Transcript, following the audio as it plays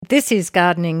This is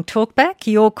Gardening Talkback.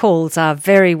 Your calls are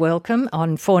very welcome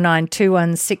on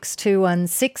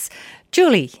 49216216.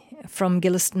 Julie from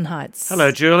Gilliston Heights.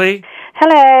 Hello, Julie.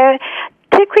 Hello.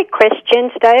 Two quick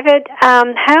questions, David.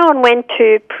 How and when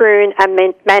to prune a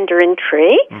mandarin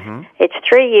tree? Mm-hmm. It's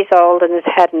 3 years old and has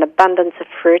had an abundance of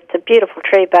fruit. It's a beautiful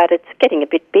tree, but it's getting a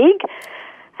bit big.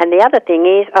 And the other thing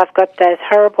is I've got those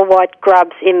horrible white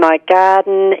grubs in my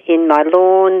garden, in my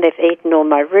lawn. They've eaten all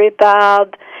my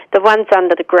rhubarb. The ones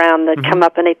under the ground that come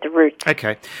up and eat the roots.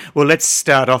 Okay. Well, let's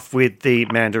start off with the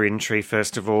mandarin tree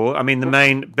first of all. I mean,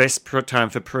 the best time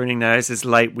for pruning those is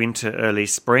late winter, early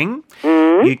spring.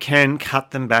 You can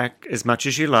cut them back as much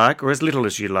as you like or as little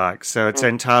as you like, so it's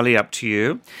entirely up to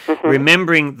you.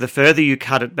 Remembering the further you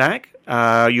cut it back,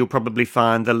 you'll probably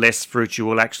find the less fruit you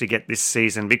will actually get this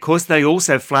season. Because they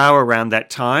also flower around that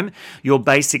time, you're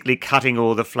basically cutting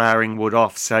all the flowering wood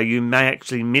off, so you may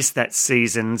actually miss that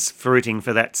season's fruiting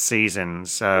for that season.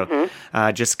 So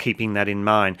just keeping that in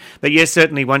mind. But yes,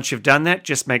 certainly once you've done that,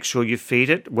 just make sure you feed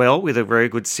it well with a very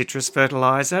good citrus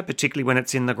fertiliser, particularly when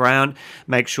it's in the ground.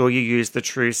 Make sure you use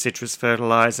the true citrus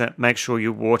fertiliser. Make sure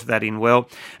you water that in well.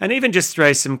 And even just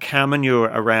throw some cow manure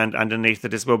around underneath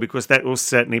it as well, because that will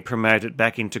certainly promote it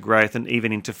back into growth and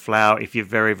even into flower if you're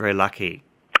very, very lucky.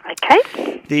 Okay.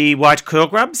 The white curl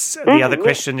grubs, the other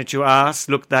question that you asked,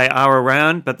 look, they are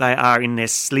around, but they are in their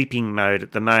sleeping mode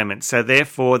at the moment. So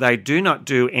therefore, they do not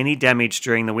do any damage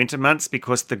during the winter months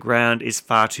because the ground is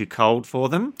far too cold for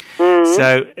them.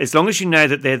 So as long as you know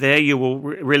that they're there, you will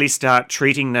really start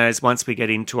treating those once we get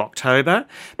into October,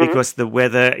 because the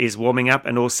weather is warming up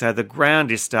and also the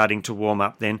ground is starting to warm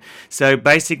up then. So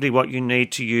basically what you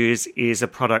need to use is a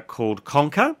product called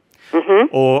Conquer.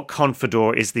 Or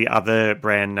Confidor is the other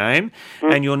brand name,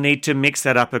 and you'll need to mix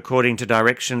that up according to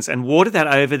directions and water that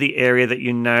over the area that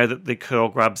you know that the curl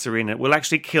grubs are in. It will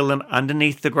actually kill them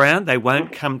underneath the ground. They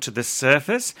won't come to the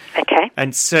surface. Okay.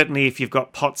 And certainly if you've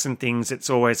got pots and things, it's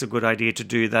always a good idea to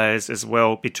do those as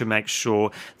well, to make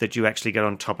sure that you actually get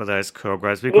on top of those curl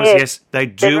grubs. Because yes, they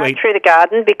do They're right eat through the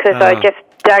garden, because I just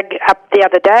dug up the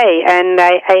other day and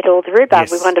they ate all the rhubarb.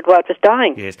 Yes. We wondered why it was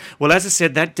dying. Yes. Well, as I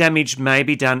said, that damage may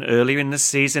be done earlier in the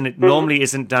season. It normally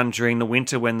isn't done during the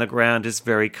winter when the ground is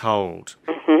very cold.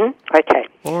 Okay.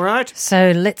 All right?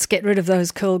 So let's get rid of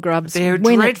those curl grubs. They're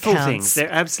when dreadful it counts. things.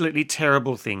 They're absolutely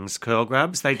terrible things, curl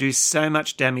grubs. They do so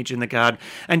much damage in the garden.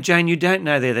 And Jane, you don't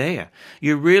know they're there.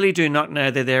 You really do not know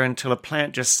they're there until a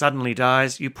plant just suddenly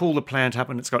dies. You pull the plant up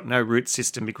and it's got no root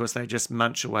system because they just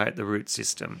munch away at the root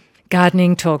system.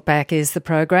 Gardening Talkback is the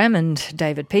program, and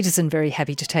David Peterson very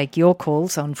happy to take your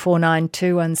calls on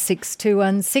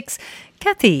 49216216.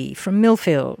 Kathy from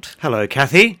Millfield. Hello,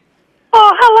 Kathy.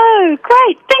 Oh, hello.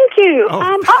 Great. Thank you. Oh.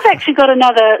 I've actually got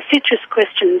another citrus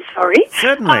question, sorry.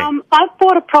 Certainly. I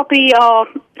bought a property over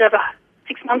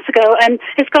 6 months ago, and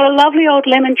it's got a lovely old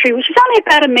lemon tree, which is only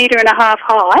about 1.5 meters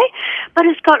high, but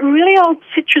it's got really old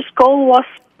citrus gall wasp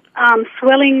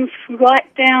swellings right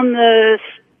down the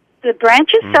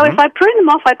branches. So if I prune them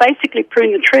off, I basically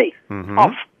prune the tree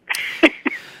off.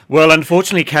 Well,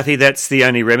 unfortunately, Kathy, that's the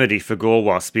only remedy for gall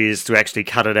wasp is to actually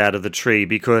cut it out of the tree,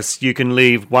 because you can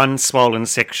leave one swollen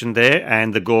section there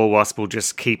and the gall wasp will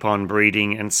just keep on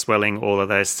breeding and swelling all of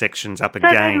those sections up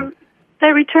again.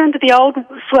 They return to the old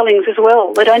swellings as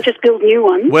well. They don't just build new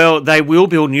ones. Well, they will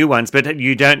build new ones, but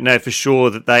you don't know for sure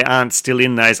that they aren't still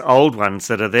in those old ones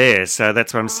that are there. So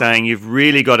that's what I'm saying. You've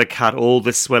really got to cut all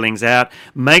the swellings out.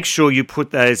 Make sure you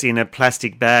put those in a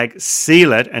plastic bag,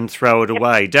 seal it and throw it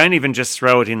away. Don't even just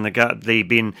throw it in the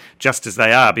bin just as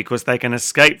they are, because they can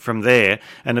escape from there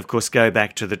and, of course, go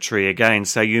back to the tree again.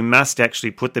 So you must actually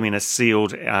put them in a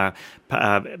sealed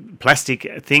plastic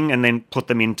thing and then put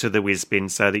them into the whiz bin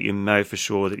so that you know for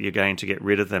sure that you're going to get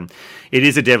rid of them. It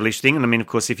is a devilish thing, and I mean, of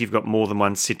course, if you've got more than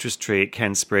one citrus tree, it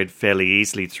can spread fairly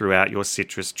easily throughout your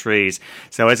citrus trees.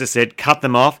 So as I said, cut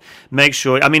them off. Make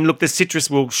sure, I mean, look, the citrus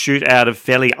will shoot out of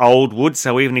fairly old wood,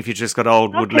 so even if you've just got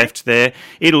old wood left there,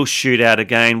 it'll shoot out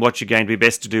again. What you're going to be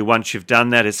best to do once you've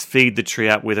done that is feed the tree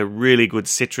up with a really good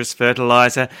citrus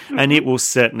fertiliser, and it will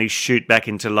certainly shoot back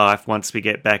into life once we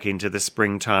get back into the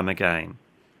springtime again.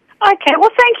 Okay, well,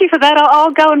 thank you for that.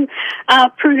 I'll go and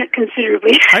prune it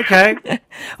considerably. Okay.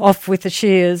 Off with the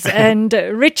shears. And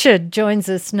Richard joins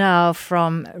us now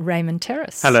from Raymond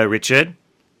Terrace. Hello, Richard.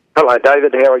 Hello,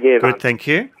 David. How are you? Good, thank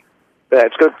you.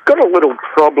 That's good. Got a little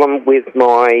problem with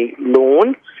my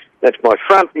lawn. That's my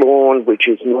front lawn, which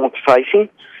is north-facing.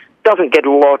 Doesn't get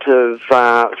a lot of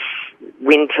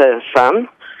winter sun,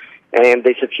 and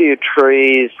there's a few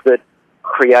trees that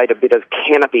create a bit of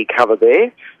canopy cover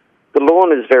there. The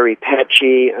lawn is very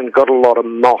patchy and got a lot of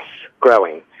moss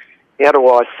growing. How do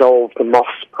I solve the moss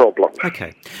problem?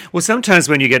 Okay. Well, sometimes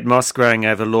when you get moss growing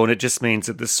over lawn, it just means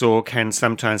that the soil can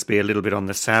sometimes be a little bit on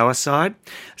the sour side.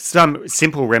 Some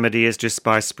simple remedy is just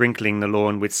by sprinkling the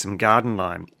lawn with some garden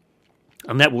lime.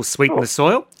 And that will sweeten the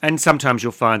soil, and sometimes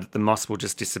you'll find that the moss will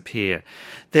just disappear.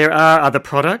 There are other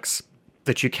products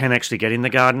that you can actually get in the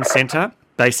garden centre,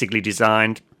 basically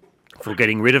designed for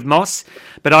getting rid of moss,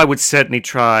 but I would certainly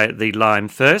try the lime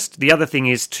first. The other thing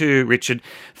is too, Richard,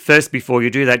 first before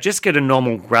you do that, just get a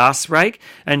normal grass rake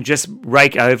and just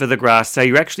rake over the grass. So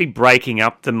you're actually breaking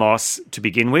up the moss to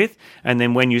begin with, and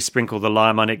then when you sprinkle the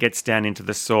lime on, it gets down into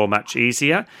the soil much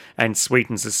easier and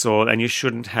sweetens the soil, and you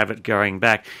shouldn't have it going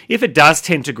back. If it does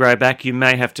tend to grow back, you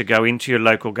may have to go into your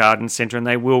local garden centre, and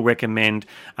they will recommend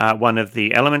one of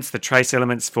the elements, the trace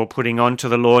elements for putting onto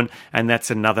the lawn, and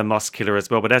that's another moss killer as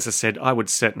well. But as I said, I would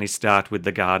certainly start with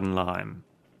the garden lime.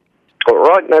 All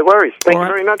right, no worries. Thank you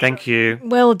very much. Thank you.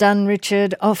 Well done,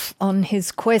 Richard, off on his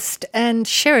quest. And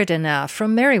Sheridan now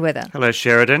from Merriweather. Hello,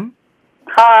 Sheridan.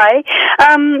 Hi.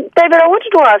 David, I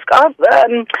wanted to ask, I've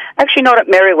actually not at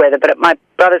Merriweather, but at my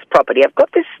brother's property, I've got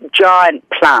this giant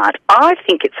plant. I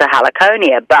think it's a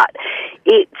heliconia, but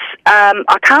it's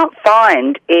I can't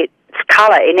find its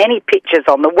colour in any pictures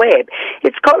on the web.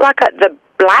 It's got like the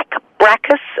black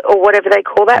brachus, or whatever they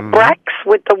call that, brax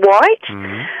with the white.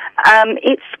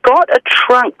 It's got a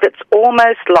trunk that's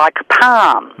almost like a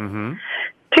palm.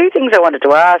 Two things I wanted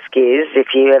to ask is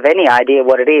if you have any idea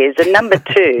what it is, and number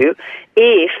two,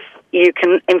 if you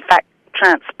can in fact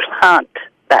transplant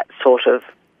that sort of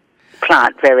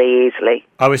plant very easily.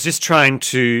 I was just trying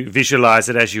to visualise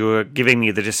it as you were giving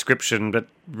me the description, but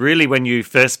really when you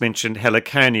first mentioned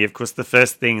heliconia, of course the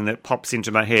first thing that pops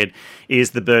into my head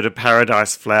is the bird of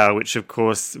paradise flower, which of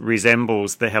course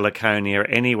resembles the heliconia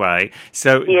anyway.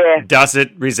 So does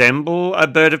it resemble a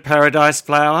bird of paradise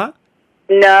flower?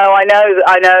 No, I know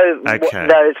Okay. what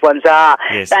those ones are.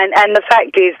 Yes. And the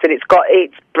fact is that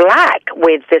it's black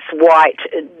with this white,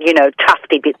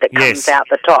 tufty bit that comes out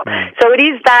the top. So it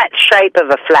is that shape of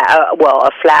a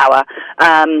flower,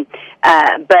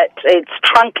 but its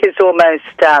trunk is almost,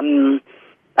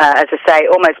 as I say,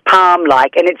 almost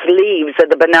palm-like, and its leaves are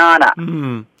the banana.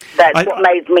 That's what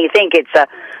made me think it's a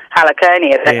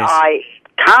heliconia, but I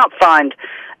can't find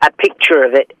a picture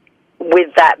of it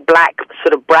with that black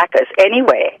sort of brachus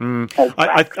anywhere.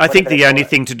 I think the only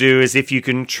thing to do is if you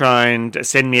can try and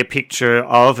send me a picture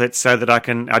of it so that I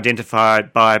can identify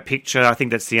it by a picture. I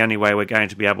think that's the only way we're going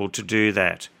to be able to do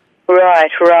that. Right.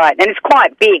 And it's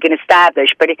quite big and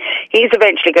established, but he's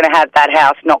eventually going to have that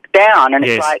house knocked down, and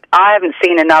it's like, I haven't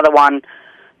seen another one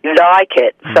like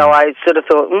it, so I sort of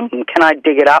thought, can I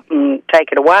dig it up and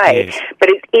take it away? Yes. But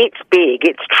it's big,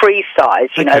 it's tree size,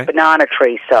 banana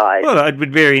tree size. Well, it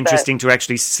would be very interesting to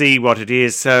actually see what it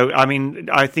is. So, I mean,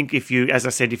 I think if you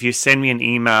send me an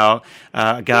email,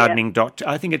 gardening.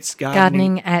 I think it's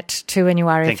gardening at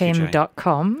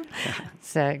 2NURFM.com.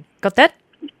 So, got that?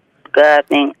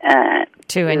 Gardening at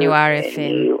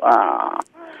 2NURFM.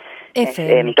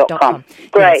 FM.com.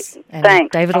 Great. Yes.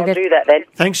 Thanks. David will I'll do that then.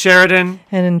 Thanks, Sheridan.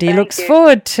 And he looks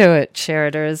forward to it,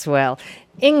 Sheridan, as well.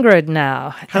 Ingrid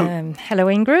now. Hello,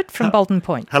 Ingrid from Bolton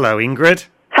Point. Hello, Ingrid.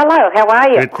 Hello, how are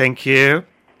you? Good, thank you.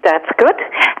 That's good.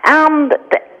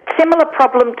 Similar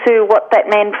problem to what that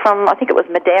man from, I think it was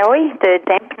Madawi, the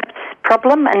dampness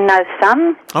problem and no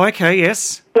sun. Oh, okay,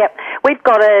 yes. Yep. We've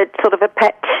got a sort of a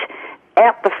patch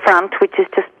out the front, which is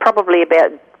just probably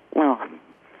about,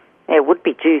 it would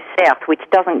be due south, which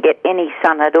doesn't get any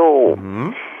sun at all.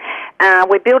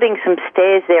 We're building some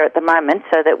stairs there at the moment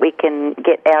so that we can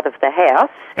get out of the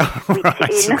house.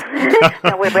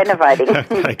 No, we're renovating.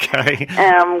 Okay.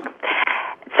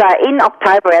 So in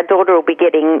October, our daughter will be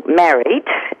getting married,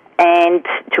 and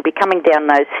she'll be coming down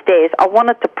those stairs. I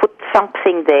wanted to put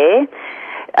something there,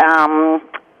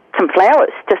 some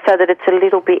flowers, just so that it's a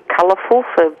little bit colourful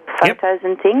for photos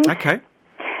and things. Okay.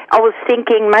 I was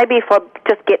thinking maybe if I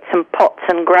just get some pots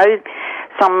and grow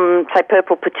some, say,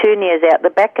 purple petunias out the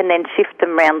back and then shift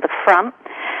them round the front.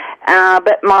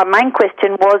 But my main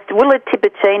question was, will a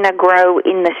Tiburtina grow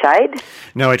in the shade?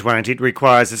 No, it won't. It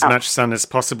requires as much sun as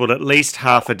possible, at least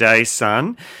half a day's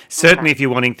sun. Certainly if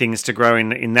you're wanting things to grow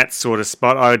in that sort of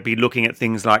spot, I would be looking at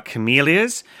things like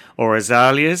camellias or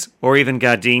azaleas, or even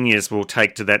gardenias will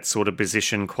take to that sort of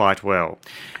position quite well.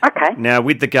 Okay. Now,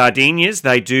 with the gardenias,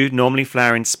 they do normally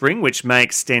flower in spring, which may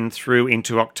extend through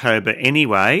into October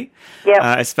anyway. Yep.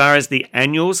 As far as the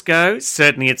annuals go,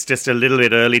 certainly it's just a little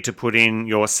bit early to put in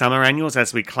your summer annuals,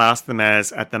 as we class them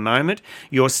as at the moment.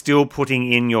 You're still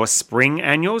putting in your spring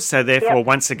annuals, so therefore,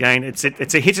 once again, it's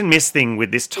a hit and miss thing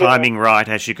with this timing right,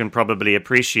 as you can probably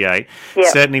appreciate. Yep.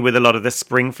 Certainly with a lot of the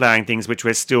spring flowering things, which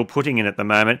we're still putting in at the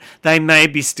moment, they may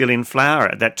be still in flower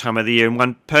at that time of the year. And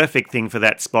one perfect thing for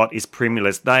that spot is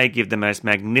primulas. They give the most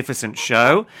magnificent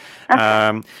show.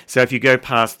 So if you go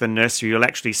past the nursery, you'll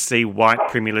actually see white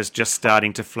primulas just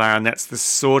starting to flower, and that's the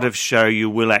sort of show you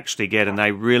will actually get, and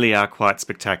they really are quite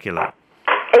spectacular.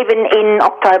 Even in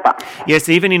October? Yes,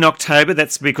 even in October.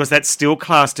 That's because that's still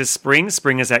classed as spring.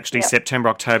 Spring is actually September,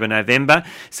 October, November.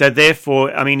 So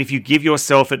therefore, I mean, if you give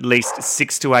yourself at least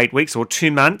 6 to 8 weeks or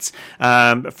 2 months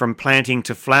from planting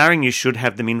to flowering, you should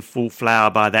have them in full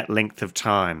flower by that length of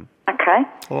time. Okay.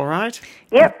 All right?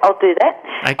 Yep, I'll do that.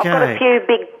 Okay. I've got a few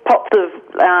big pots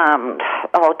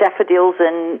of daffodils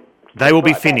and... They will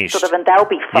be like finished. Sort of, and they'll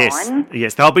be fine.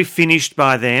 Yes, they'll be finished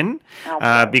by then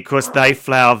because they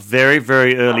flower very,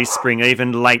 very early spring,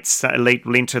 even late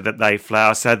winter that they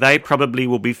flower. So they probably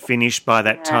will be finished by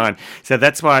that time. So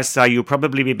that's why I say you'll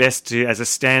probably be best to, as a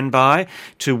standby,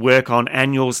 to work on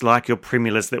annuals like your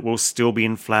primulas that will still be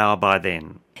in flower by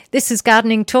then. This is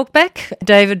Gardening Talkback.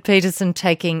 David Peterson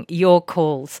taking your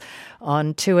calls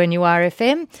on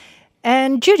 2NURFM.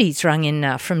 And Judy's rung in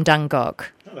now from Dungog.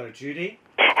 Hello, Judy.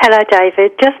 Hello,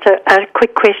 David. Just a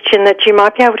quick question that you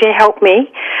might be able to help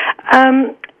me.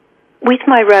 With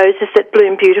my roses that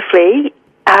bloom beautifully,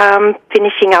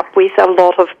 finishing up with a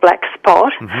lot of black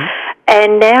spot,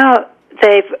 and now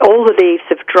all the leaves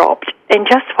have dropped, and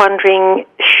just wondering,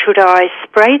 should I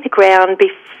spray the ground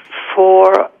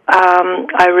before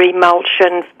I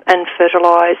remulch and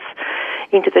fertilise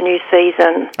into the new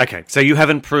season? Okay, so you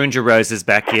haven't pruned your roses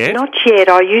back yet? Not yet.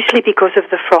 I usually, because of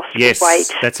the frost, yes,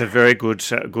 wait. That's a very good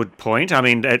point. I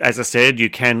mean, as I said, you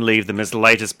can leave them as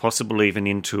late as possible, even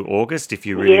into August, if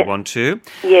you really want to.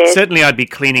 Yes. Certainly, I'd be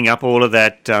cleaning up all of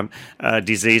that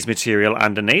disease material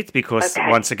underneath, because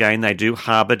once again, they do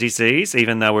harbour disease.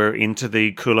 Even though we're into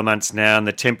the cooler months now and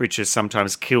the temperature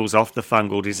sometimes kills off the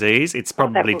fungal disease, it's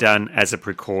probably done as a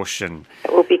precaution.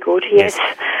 That will be good, yes.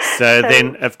 So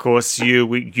then, of course,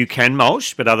 you can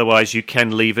mulch, but otherwise you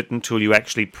can leave it until you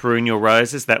actually prune your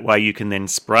roses. That way you can then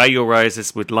spray your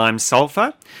roses with lime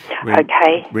sulphur.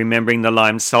 Remembering the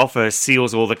lime sulphur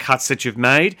seals all the cuts that you've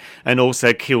made and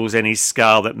also kills any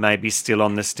scale that may be still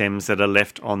on the stems that are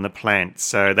left on the plant.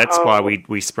 So that's why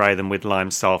we spray them with lime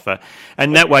sulphur.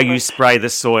 And that way you spray the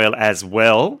soil as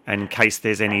well in case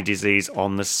there's any disease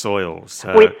on the soil.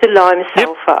 So, with the lime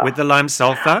sulphur? With the lime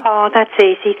sulphur. Oh, that's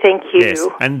easy, thank you. Yes,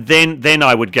 and then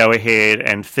I would go ahead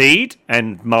and feed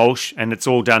and mulch, and it's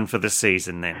all done for the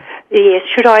season then. Yes,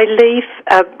 should I leave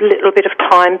a little bit of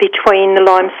time between the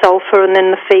lime sulphur and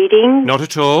then the feeding? Not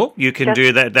at all. You can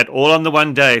do that all on the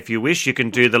one day if you wish. You can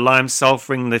do the lime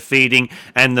sulphuring, the feeding,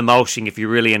 and the mulching if you're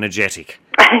really energetic.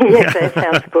 Yes, that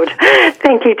sounds good.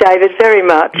 Thank you, David, very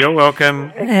much. You're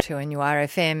welcome. To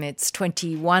NURFM, it's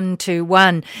 21 to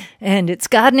 1, and it's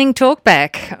Gardening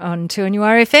Talkback on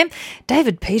 2NURFM.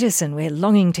 David Peterson, we're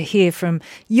longing to hear from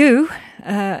you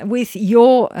with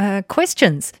your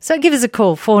questions. So give us a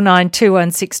call,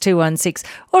 49216216,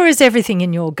 or is everything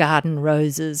in your garden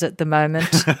roses at the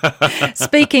moment?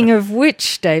 Speaking of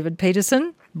which, David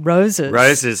Peterson, roses.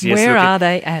 Roses, yes. Where are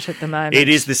they at the moment? It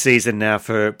is the season now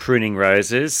for pruning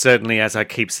roses. Certainly, as I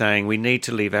keep saying, we need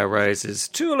to leave our roses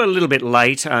a little bit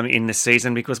late in the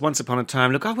season, because once upon a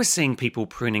time, look, I was seeing people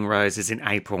pruning roses in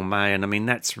April, May, and I mean,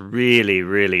 that's really,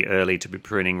 really early to be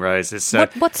pruning roses. So,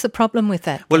 what's the problem with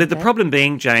that? Well, the problem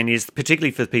being, Jane, is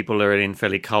particularly for people who are in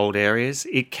fairly cold areas,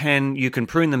 you can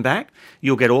prune them back,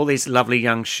 you'll get all these lovely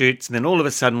young shoots, and then all of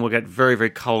a sudden we'll get very, very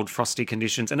cold, frosty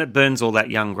conditions, and it burns all that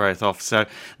young growth off. So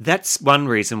that's one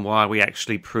reason why we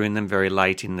actually prune them very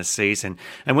late in the season.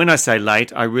 And when I say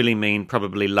late, I really mean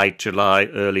probably late July,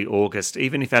 early August.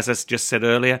 Even if, as I just said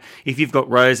earlier, if you've got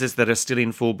roses that are still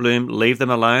in full bloom, leave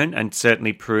them alone and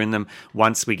certainly prune them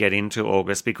once we get into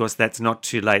August, because that's not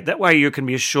too late. That way you can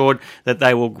be assured that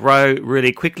they will grow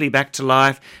really quickly back to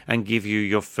life and give you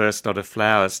your first lot of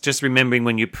flowers. Just remembering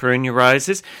when you prune your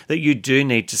roses that you do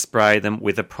need to spray them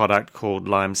with a product called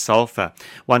lime sulphur.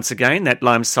 Once again, that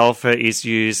lime sulphur is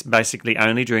used basically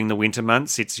only during the winter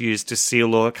months. It's used to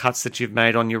seal all the cuts that you've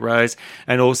made on your rose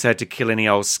and also to kill any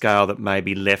old scale that may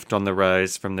be left on the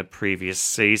rose from the previous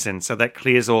season. So that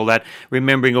clears all that.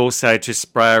 Remembering also to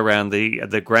spray around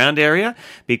the ground area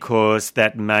because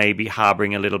that may be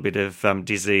harbouring a little bit of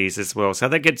disease as well. So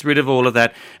that gets rid of all of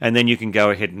that, and then you can go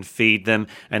ahead and feed them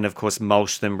and, of course,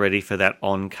 mulch them ready for that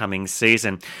oncoming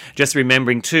season. Just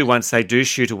remembering too, once they do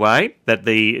shoot away, that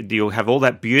you'll have all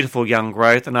that beautiful young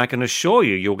growth, and I can assure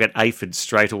you you'll get aphids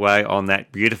straight away on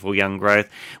that beautiful young growth,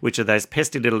 which are those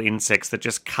pesky little insects that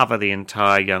just cover the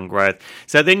entire young growth.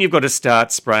 So then you've got to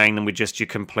start spraying them with just your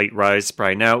complete rose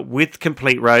spray. Now, with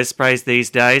complete rose sprays these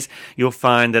days, you'll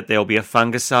find that there'll be a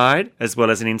fungicide as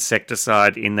well as an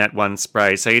insecticide in that one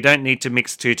spray. So you don't need to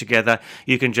mix two together.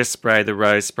 You can just spray the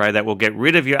rose spray. That will get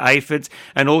rid of your aphids,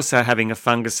 and also having a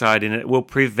fungicide in it will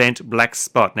prevent black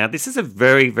spot. Now, this is a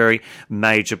very, very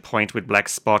major point with black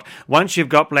spot. Once you've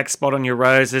got black spot on your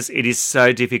roses, it is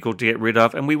so difficult to get rid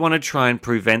of, and we want to try and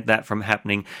prevent that from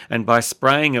happening. And by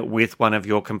spraying it with one of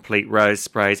your complete rose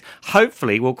sprays,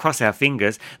 hopefully we'll cross our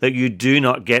fingers that you do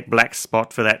not get black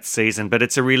spot for that season. But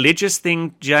it's a religious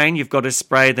thing, Jane. You've got to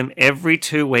spray them every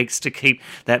 2 weeks to keep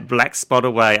that black spot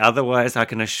away. Otherwise, I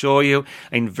can assure you,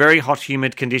 in very hot,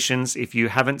 humid conditions, if you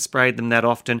haven't sprayed them that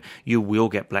often, you will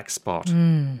get black spot.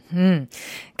 Mm-hmm.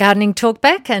 Gardening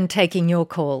Talkback and taking your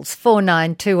calls.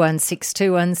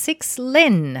 49216216.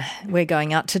 Len, we're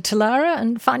going out to Talara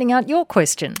and finding out your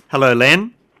question. Hello,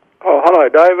 Len. Oh, hello,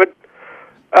 David.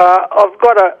 I've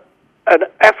got an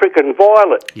African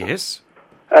violet. Yes.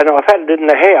 And I've had it in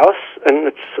the house, and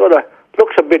it sort of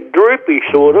looks a bit droopy,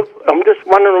 sort of. I'm just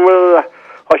wondering whether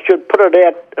I should put it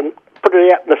out in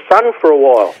the sun for a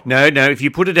while. No, if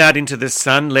you put it out into the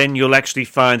sun, Len, you'll actually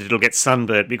find it'll get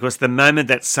sunburnt, because the moment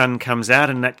that sun comes out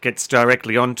and that gets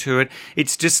directly onto it,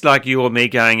 it's just like you or me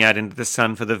going out into the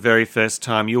sun for the very first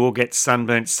time. You will get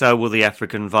sunburnt, so will the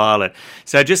African violet.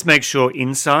 So just make sure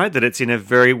inside that it's in a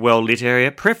very well lit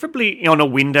area, preferably on a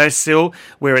windowsill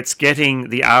where it's getting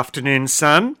the afternoon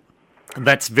sun.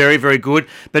 That's very, very good,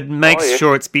 but make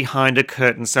sure it's behind a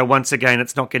curtain. So once again,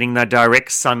 it's not getting the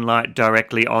direct sunlight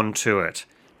directly onto it.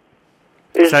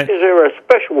 Is there a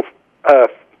special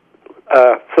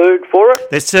food for it?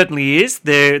 There certainly is.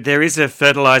 There is a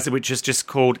fertiliser which is just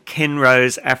called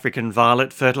Kenrose African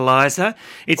Violet Fertiliser.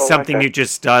 It's something you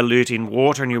just dilute in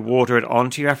water and you water it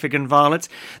onto your African violets.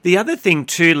 The other thing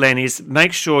too, Len, is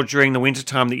make sure during the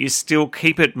wintertime that you still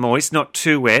keep it moist, not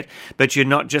too wet, but you're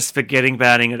not just forgetting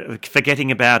about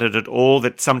it at all,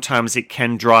 that sometimes it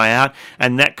can dry out,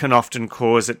 and that can often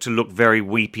cause it to look very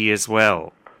weepy as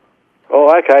well.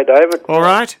 Oh, okay, David. All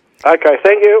right. Okay,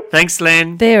 thank you. Thanks,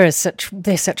 Len. They're such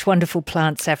wonderful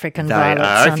plants, African violets,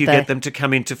 aren't if you get them to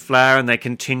come into flower and they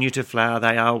continue to flower,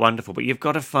 they are wonderful. But you've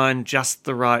got to find just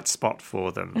the right spot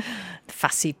for them.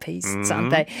 Fussy beasts, aren't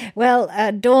they? Well,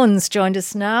 Dawn's joined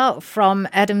us now from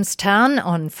Adamstown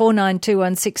on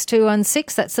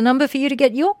 49216216. That's the number for you to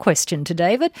get your question to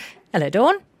David. Hello,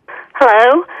 Dawn.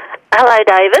 Hello,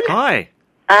 David. Hi.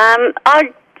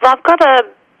 I've got a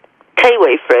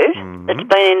kiwi fruit that's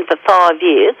been in for 5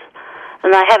 years,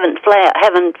 and they haven't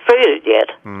fruited yet.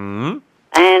 Mm-hmm.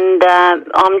 And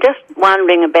I'm just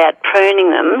wondering about pruning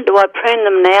them. Do I prune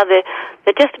them now? They're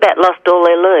just about lost all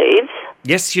their leaves.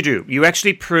 Yes, you do. You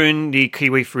actually prune the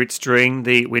kiwi fruits during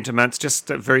the winter months, just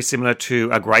very similar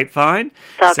to a grapevine.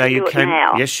 So you can.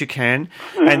 Now. Yes, you can.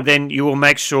 And then you will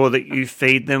make sure that you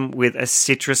feed them with a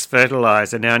citrus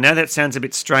fertiliser. Now, I know that sounds a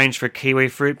bit strange for kiwi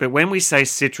fruit, but when we say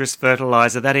citrus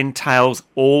fertiliser, that entails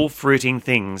all fruiting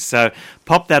things. So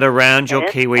pop that around your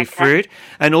kiwi fruit.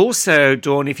 And also,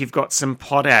 Dawn, if you've got some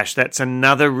potash, that's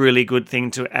another really good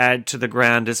thing to add to the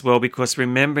ground as well, because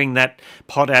remembering that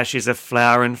potash is a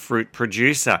flower and fruit producer.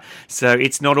 So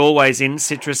it's not always in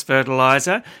citrus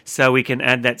fertiliser, so we can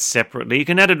add that separately. You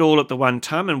can add it all at the one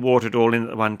time and water it all in at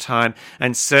the one time,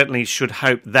 and certainly should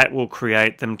hope that will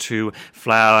create them to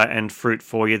flower and fruit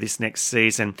for you this next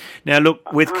season. Now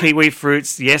look, with kiwi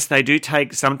fruits, yes, they do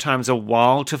take sometimes a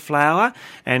while to flower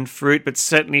and fruit, but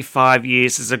certainly 5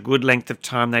 years is a good length of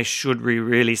time. They should be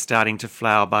really starting to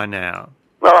flower by now.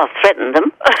 Well, I've threatened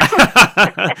them.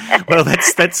 Well,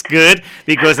 that's good,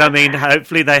 because, I mean,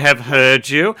 hopefully they have heard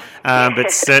you. But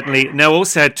certainly, now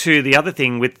also, too, the other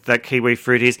thing with the kiwi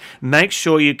fruit is make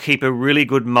sure you keep a really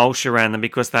good mulch around them,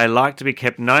 because they like to be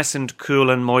kept nice and cool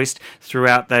and moist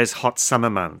throughout those hot summer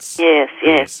months.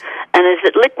 Yes. And is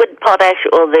it liquid potash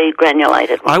or the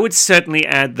granulated one? I would certainly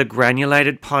add the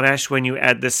granulated potash when you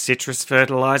add the citrus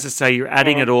fertiliser, so you're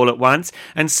adding it all at once.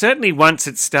 And certainly once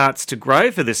it starts to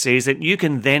grow for the season, you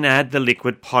can then add the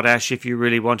liquid potash if you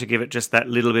really want to give it just that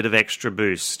little bit of extra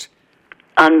boost.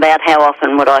 And about how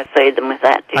often would I feed them with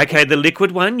that? Okay, the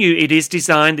liquid one, it is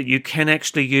designed that you can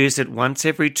actually use it once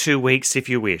every 2 weeks if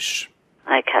you wish.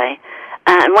 Okay.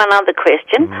 And one other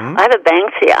question. I have a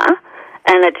Banksia,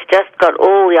 and it's just got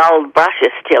all the old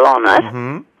brushes still on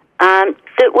it.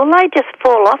 Will they just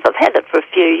fall off? I've had it for a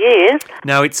few years.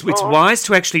 No, it's wise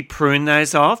to actually prune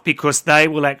those off because they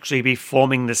will actually be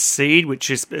forming the seed,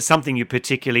 which is something you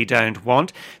particularly don't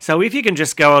want. So if you can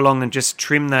just go along and just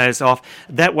trim those off,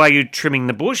 that way you're trimming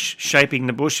the bush, shaping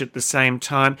the bush at the same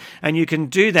time, and you can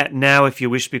do that now if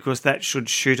you wish because that should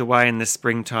shoot away in the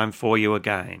springtime for you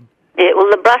again. Yeah,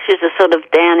 well, the brushes are sort of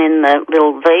down in the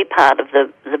little V part of the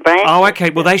branch. Oh, okay.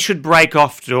 Well, they should break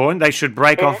off, Dawn. They should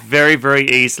break off very, very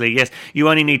easily, yes. You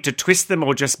only need to twist them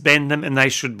or just bend them, and they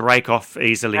should break off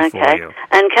easily for you.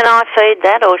 And can I feed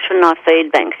that, or shouldn't I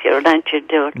feed Banksia, or don't you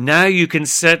do it? No, you can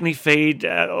certainly feed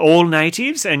all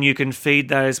natives, and you can feed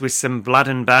those with some blood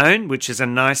and bone, which is a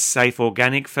nice, safe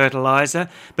organic fertiliser,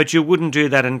 but you wouldn't do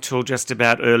that until just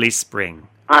about early spring.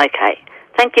 Okay.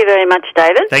 Thank you very much,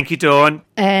 David. Thank you, Dawn.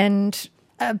 And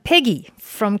Peggy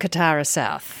from Katara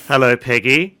South. Hello,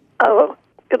 Peggy. Oh,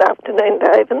 good afternoon,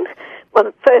 David.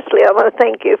 Well, firstly, I want to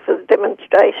thank you for the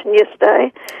demonstration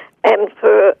yesterday and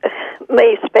for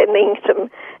me spending some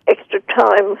extra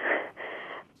time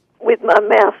with my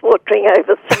mouth watering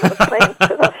over some of the plants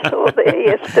that I saw there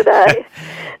yesterday.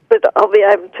 But I'll be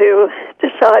able to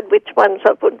decide which ones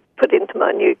I would put into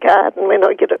my new garden when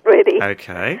I get it ready.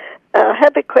 Okay. I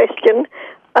have a question.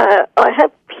 I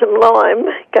have some lime,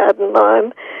 garden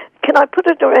lime. Can I put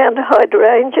it around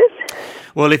hydrangeas?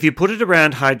 Well, if you put it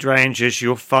around hydrangeas,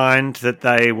 you'll find that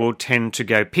they will tend to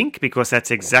go pink because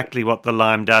that's exactly what the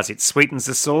lime does. It sweetens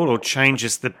the soil or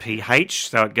changes the pH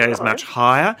so it goes much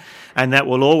higher, and that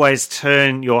will always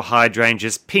turn your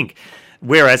hydrangeas pink.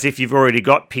 Whereas if you've already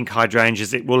got pink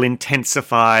hydrangeas, it will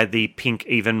intensify the pink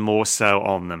even more so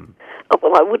on them. Oh,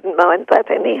 well, I wouldn't mind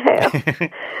that anyhow.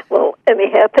 Well,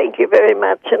 anyhow, thank you very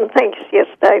much, and thanks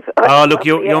yesterday. Oh, look,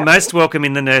 you're most welcome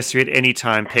in the nursery at any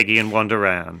time, Peggy, and wander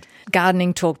around.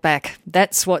 Gardening Talk Back.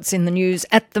 That's what's in the news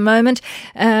at the moment.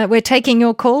 We're taking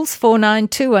your calls,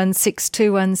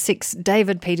 49216216.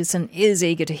 David Peterson is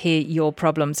eager to hear your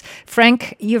problems.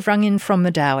 Frank, you've rung in from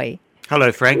Madawi.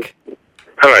 Hello, Frank.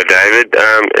 Hello, David.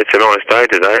 It's a nice day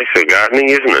today for gardening,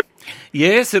 isn't it?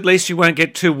 Yes, at least you won't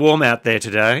get too warm out there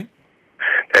today.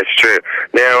 That's true.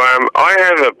 Now, I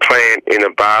have a plant in a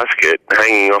basket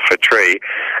hanging off a tree,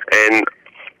 and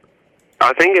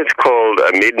I think it's called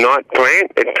a midnight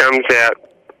plant. It comes out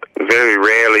very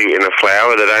rarely in a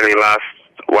flower that only lasts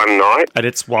one night. And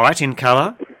it's white in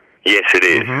colour? Yes, it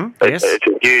is. Mm-hmm. Yes. It's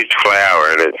a huge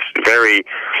flower, and it's very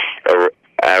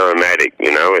aromatic,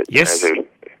 you know. Yes. Can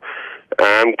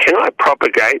I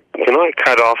propagate? Can I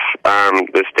cut off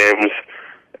the stems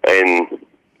and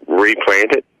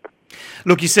replant it?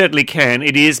 Look, you certainly can.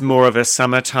 It is more of a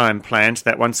summertime plant,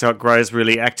 that one, so it grows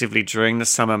really actively during the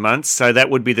summer months. So that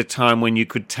would be the time when you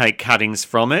could take cuttings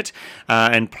from it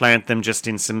and plant them just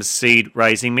in some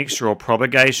seed-raising mixture or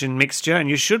propagation mixture,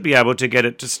 and you should be able to get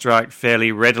it to strike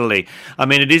fairly readily. I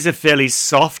mean, it is a fairly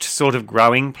soft sort of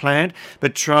growing plant,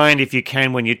 but try and, if you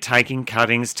can, when you're taking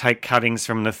cuttings, take cuttings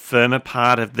from the firmer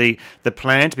part of the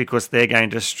plant because they're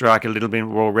going to strike a little bit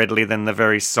more readily than the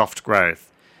very soft growth.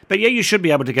 But yeah, you should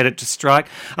be able to get it to strike.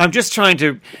 I'm just trying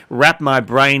to wrap my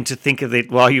brain to think of it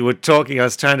while you were talking. I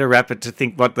was trying to wrap it to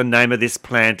think what the name of this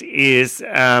plant is.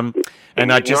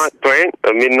 And I just midnight plant,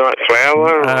 a midnight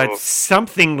flower, it's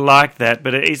something like that.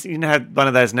 But it is, you know, one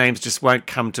of those names just won't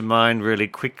come to mind really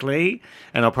quickly,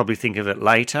 and I'll probably think of it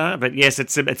later. But yes,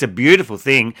 it's a beautiful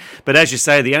thing. But as you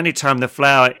say, the only time the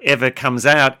flower ever comes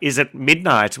out is at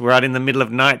midnight, right in the middle of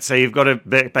night. So you've got to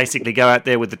basically go out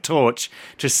there with the torch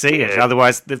to see it.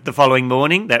 Otherwise, the following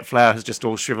morning, that flower has just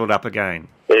all shriveled up again.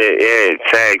 Yeah, it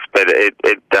sags, but it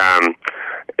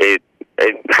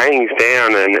hangs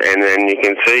down, and then you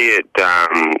can see it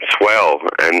swell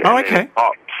and, okay. And it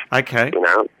pops. Okay.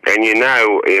 You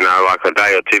know, and like a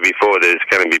day or two before, that it's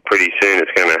going to be pretty soon. It's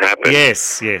going to happen.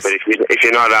 Yes. But if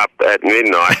you're not up at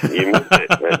midnight, you miss it.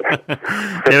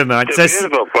 Never mind. It's a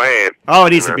beautiful plant. Oh,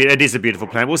 it is a beautiful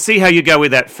plant. We'll see how you go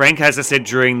with that, Frank. As I said,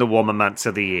 during the warmer months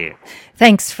of the year.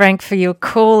 Thanks, Frank, for your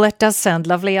call. That does sound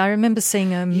lovely. I remember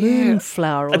seeing a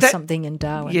moonflower or something in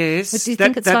Darwin. Yes, do you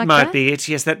think it's that like might that? be it.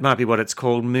 Yes, that might be what it's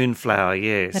called, moonflower.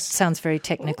 Yes, that sounds very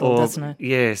technical, doesn't it?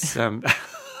 Yes.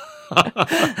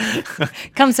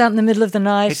 Comes out in the middle of the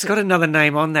night. It's got another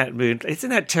name on that moon. Isn't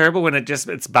that terrible when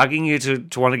it's bugging you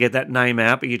to want to get that name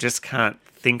out, but you just can't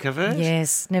think of it?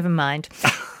 Yes, never mind.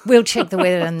 We'll check the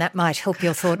weather, and that might help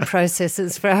your thought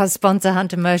processes. For our sponsor,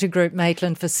 Hunter Motor Group,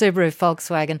 Maitland, for Subaru,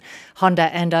 Volkswagen,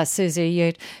 Honda and Isuzu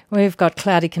Ute, we've got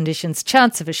cloudy conditions,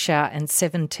 chance of a shower and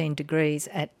 17 degrees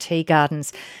at Tea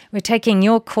Gardens. We're taking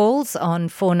your calls on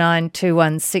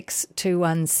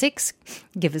 49216216.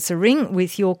 Give us a ring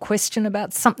with your question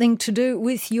about something to do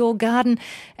with your garden.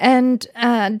 And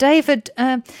David,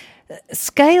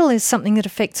 scale is something that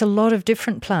affects a lot of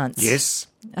different plants. Yes.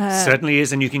 Certainly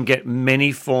is, and you can get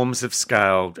many forms of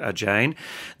scale, Jane.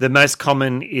 The most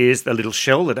common is the little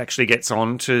shell that actually gets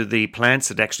onto the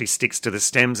plants. It actually sticks to the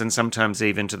stems and sometimes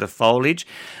even to the foliage.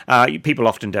 People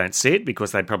often don't see it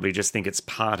because they probably just think it's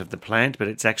part of the plant, but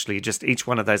it's actually just each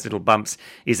one of those little bumps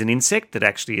is an insect that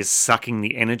actually is sucking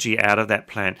the energy out of that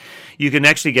plant. You can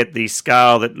actually get the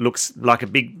scale that looks like a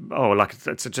big,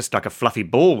 it's just like a fluffy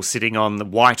ball sitting on the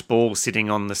white ball sitting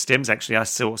on the stems. Actually, I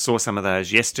saw some of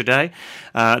those yesterday.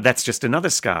 That's just another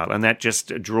scale, and that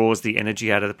just draws the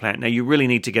energy out of the plant. Now, you really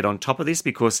need to get on top of this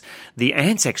because the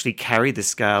ants actually carry the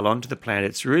scale onto the plant.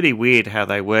 It's really weird how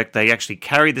they work. They actually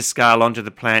carry the scale onto the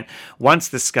plant. Once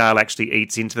the scale actually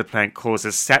eats into the plant,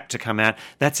 causes sap to come out.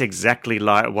 That's exactly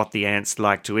like what the ants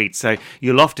like to eat. So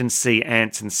you'll often see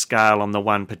ants and scale on the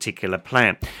one particular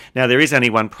plant. Now, there is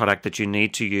only one product that you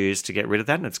need to use to get rid of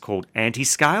that, and it's called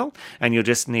anti-scale, and you'll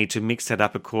just need to mix it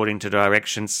up according to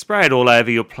directions. Spray it all over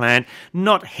your plant,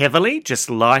 not heavily, just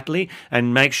lightly,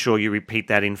 and make sure you repeat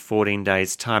that in 14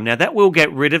 days' time. Now, that will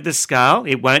get rid of the scale.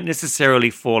 It won't necessarily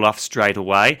fall off straight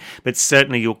away, but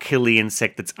certainly you'll kill the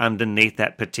insect that's underneath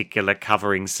that particular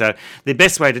covering. So the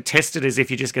best way to test it is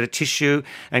if you just get a tissue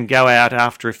and go out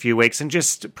after a few weeks and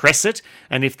just press it,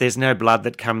 and if there's no blood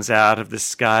that comes out of the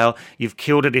scale, you've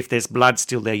killed it. If there's blood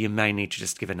still there, you may need to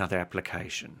just give another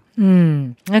application.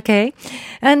 Okay.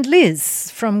 And Liz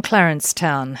from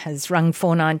Clarencetown has rung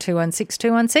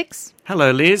 49216216. Hello,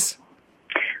 Liz.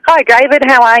 Hi, David.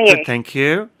 How are you? Good, thank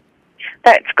you.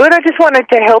 That's good. I just wanted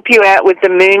to help you out with the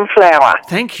moonflower.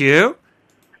 Thank you.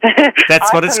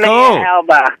 That's what it's called.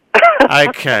 Alba.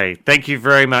 Okay, thank you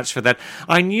very much for that.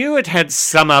 I knew it had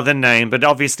some other name, but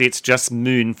obviously it's just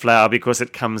moonflower because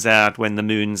it comes out when the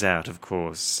moon's out, of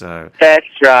course. So that's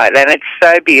right, and it's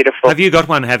so beautiful. Have you got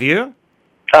one, have you?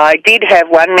 I did have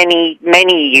one many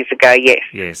years ago, yes.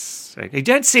 Yes. You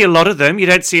don't see a lot of them.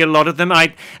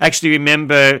 I actually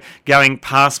remember going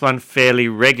past one fairly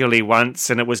regularly once,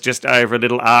 and it was just over a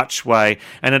little archway,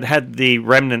 and it had the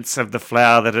remnants of the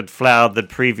flower that had flowered the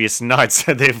previous night,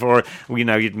 so therefore,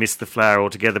 you'd miss the flower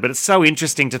altogether. But it's so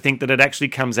interesting to think that it actually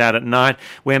comes out at night,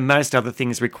 where most other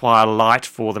things require light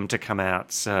for them to come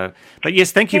out. So, but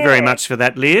yes, thank you very much for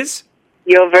that, Liz.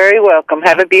 You're very welcome.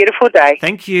 Have a beautiful day.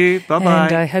 Thank you. Bye-bye.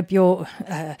 And I hope your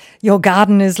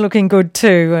garden is looking good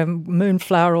too,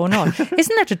 moonflower or not.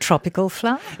 Isn't that a tropical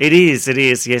flower? It is,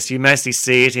 yes. You mostly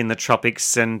see it in the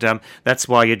tropics, and that's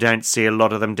why you don't see a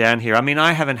lot of them down here. I mean,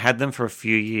 I haven't had them for a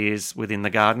few years within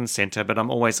the garden centre, but I'm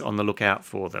always on the lookout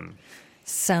for them.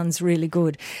 Sounds really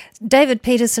good. David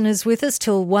Peterson is with us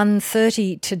till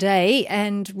 1:30 today,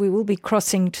 and we will be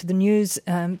crossing to the news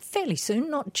fairly soon,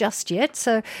 not just yet.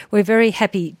 So we're very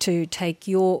happy to take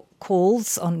your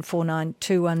calls on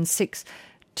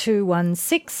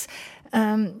 49216216.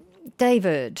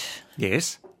 David.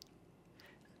 Yes?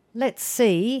 Let's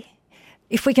see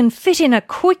if we can fit in a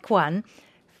quick one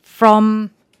from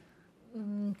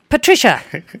Patricia.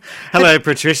 Hello,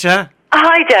 Patricia.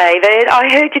 Hi, David.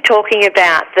 I heard you talking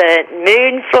about the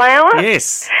moonflower.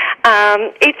 Yes.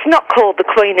 It's not called the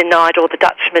Queen of Night or the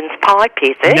Dutchman's Pipe,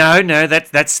 is it? No,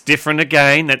 that's different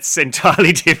again. That's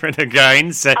entirely different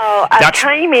again. So I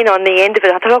came in on the end of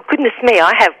it. I thought, oh, goodness me,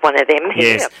 I have one of them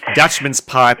here. Yes, Dutchman's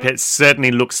Pipe, it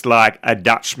certainly looks like a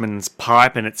Dutchman's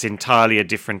pipe, and it's entirely a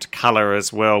different colour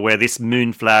as well, where this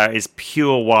moonflower is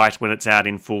pure white when it's out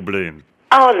in full bloom.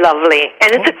 Oh, lovely.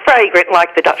 And is it fragrant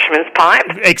like the Dutchman's Pipe?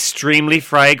 Extremely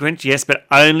fragrant, yes, but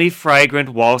only fragrant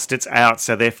whilst it's out,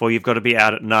 so therefore you've got to be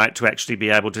out at night to actually be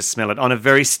able to smell it. On a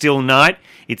very still night,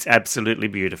 it's absolutely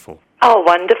beautiful. Oh,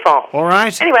 wonderful. All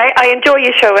right. Anyway, I enjoy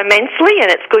your show immensely,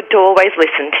 and it's good to always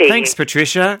listen to you. Thanks,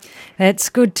 Patricia. It's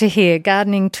good to hear.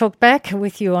 Gardening Talk Back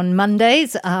with you on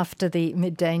Mondays after the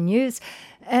midday news.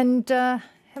 And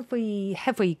have we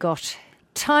got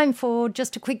time for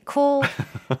just a quick call?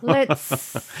 Let's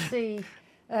see.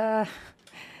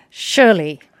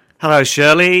 Shirley. Hello,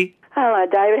 Shirley. Hello,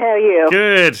 David. How are you?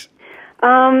 Good.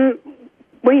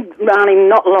 We only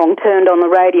not long turned on the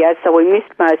radio, so we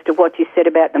missed most of what you said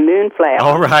about the moonflower.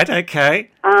 All right, okay.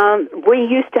 We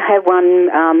used to have one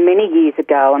many years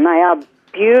ago, and they are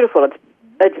beautiful.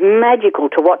 It's magical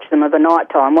to watch them of the night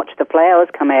time, watch the flowers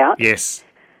come out. Yes.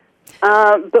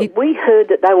 But we heard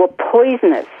that they were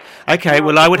poisonous. Okay,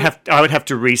 well, I would have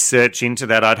to research into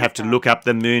that. I'd have to look up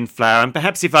the moonflower, and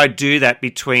perhaps if I do that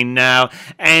between now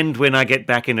and when I get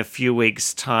back in a few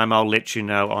weeks' time, I'll let you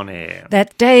know on air.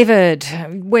 That David,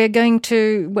 we're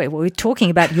talking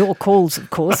about your calls, of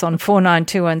course, on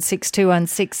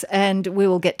 49216216, and we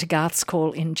will get to Garth's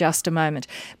call in just a moment.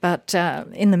 But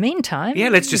in the meantime... Yeah,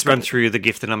 let's just run through the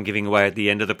gift that I'm giving away at the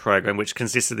end of the program, which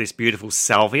consists of this beautiful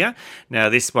salvia. Now,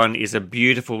 this one is a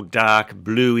beautiful, dark,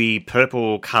 bluey,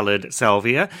 purple-coloured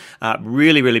salvia.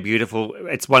 Really, really beautiful.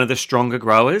 It's one of the stronger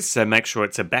growers, so make sure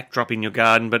it's a backdrop in your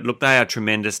garden. But look, they are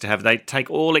tremendous to have. They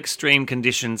take all extreme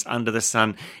conditions under the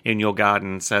sun in your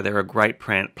garden, so they're a great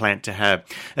plant to have.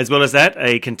 As well as that,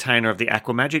 a container of the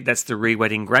Aquamagic, that's the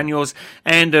re-wetting granules,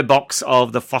 and a box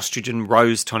of the Fostrogen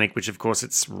Rose Tonic, which of course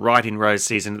it's right in rose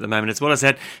season at the moment. As well as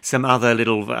that, some other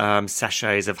little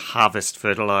sachets of Harvest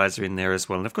fertiliser in there as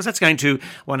well. And of course that's going to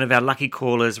one of our lucky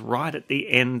callers right at the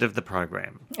end of the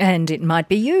program. And it might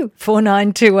be you,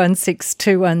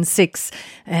 49216216.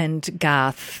 And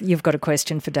Garth, you've got a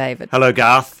question for David. Hello,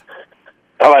 Garth.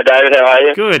 Hello, David. How are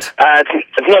you? Good.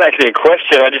 It's not actually a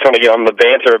question. I just want to get on the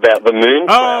banter about the moon.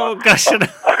 Oh, gosh.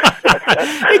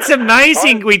 It's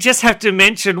amazing. We just have to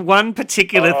mention one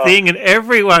particular thing and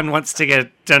everyone wants to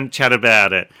get chat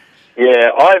about it. Yeah,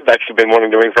 I've actually been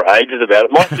wanting to ring for ages about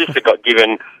it. My sister got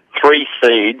given 3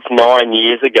 seeds 9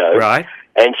 years ago. Right.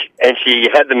 And she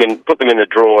had them put them in a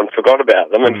drawer and forgot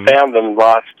about them and found them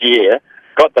last year,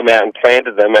 got them out and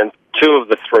planted them, and 2 of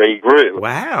the 3 grew.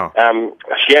 Wow.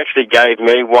 She actually gave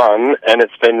me one, and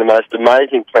it's been the most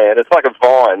amazing plant. It's like a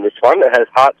vine, this one. It has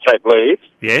heart-shaped leaves.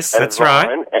 Yes, that's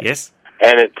right. Yes.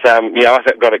 And it's,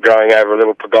 I've got it growing over a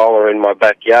little pergola in my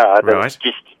backyard. Right. And it's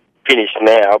just finished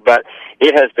now, but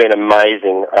it has been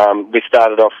amazing. We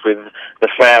started off with the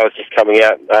flowers just coming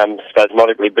out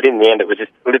spasmodically, but in the end it was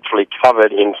just literally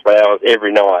covered in flowers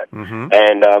every night. Mm-hmm.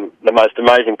 And the most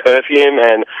amazing perfume,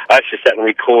 and I actually sat and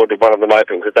recorded one of them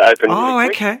open because they opened really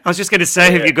quick. Okay. I was just going to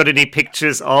say, have you got any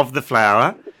pictures of the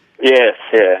flower? Yes,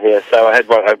 yeah. So I had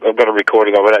one. I've got a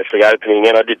recording of it actually opening,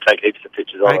 and I did take heaps of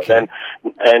pictures of it.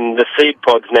 And the seed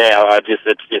pods now are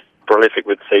it's just prolific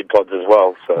with seed pods as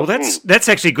well. So. Well, that's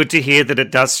actually good to hear that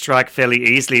it does strike fairly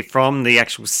easily from the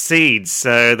actual seeds.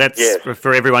 So that's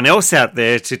for everyone else out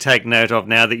there to take note of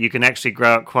now, that you can actually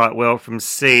grow it quite well from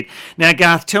seed. Now,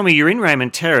 Garth, tell me, you're in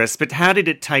Raymond Terrace, but how did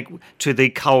it take to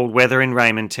the cold weather in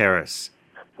Raymond Terrace?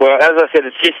 Well, as I said,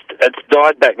 it's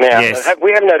died back now. Yes.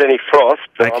 We haven't had any frost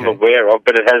that I'm aware of,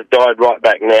 but it has died right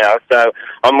back now. So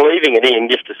I'm leaving it in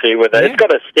just to see whether it's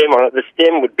got a stem on it. The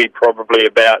stem would be probably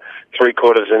about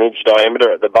 3/4 inch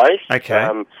diameter at the base. Okay.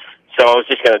 So I was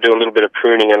just going to do a little bit of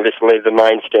pruning and just leave the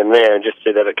main stem there and just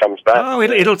see that it comes back. Oh,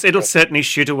 it'll certainly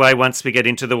shoot away once we get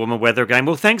into the warmer weather again.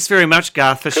 Well, thanks very much,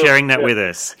 Garth, for sharing that with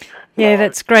us. Yeah,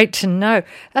 that's great to know.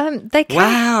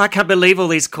 Wow, I can't believe all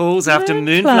these calls after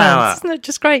moonflower. Isn't it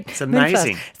just great? It's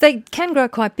amazing. They can grow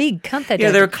quite big, can't they, David?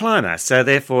 Yeah, they're a climber, so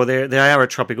therefore they are a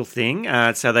tropical thing,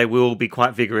 so they will be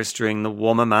quite vigorous during the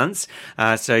warmer months.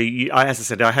 As I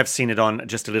said, I have seen it on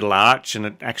just a little arch, and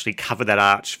it actually covered that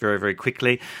arch very, very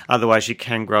quickly. Otherwise, you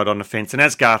can grow it on a fence. And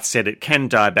as Garth said, it can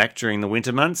die back during the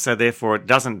winter months, so therefore it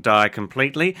doesn't die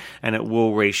completely, and it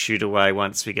will reshoot away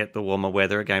once we get the warmer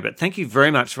weather again. But thank you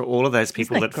very much for all of those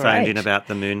people that phoned in about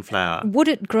the moonflower. Would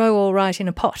it grow all right in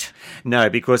a pot? No,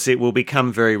 because it will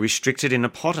become very restricted in a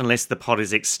pot unless the pot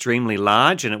is extremely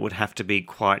large, and it would have to be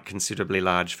quite considerably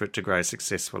large for it to grow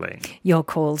successfully. Your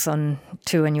calls on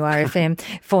 2NURFM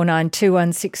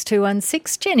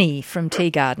 49216216. Jenny from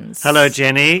Tea Gardens. Hello,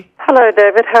 Jenny. Hello,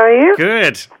 David. How are you?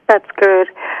 Good. That's good.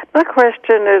 My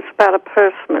question is about a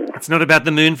persimmon. It's not about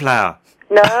the moonflower.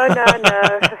 No.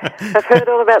 I've heard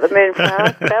all about the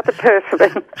moonflower, about the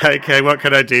persimmon. Okay, what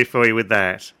can I do for you with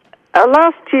that?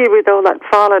 Last year, with all that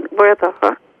violent weather,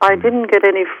 I didn't get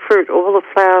any fruit. All the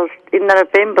flowers, in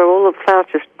November, all the flowers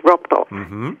just dropped off.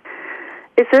 Mm-hmm.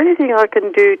 Is there anything I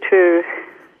can do to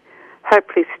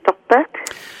hopefully stop that?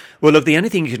 Well, look, the only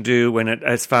thing you can do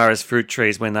as far as fruit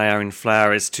trees when they are in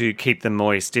flower is to keep them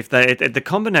moist. The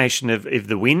combination of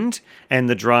the wind and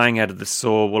the drying out of the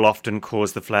soil will often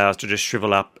cause the flowers to just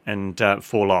shrivel up and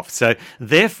fall off. So,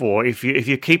 therefore, if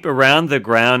you keep around the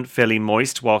ground fairly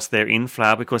moist whilst they're in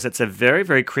flower, because it's a very,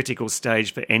 very critical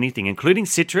stage for anything, including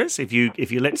citrus. If you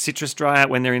let citrus dry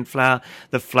out when they're in flower,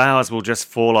 the flowers will just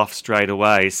fall off straight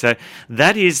away. So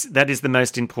that is the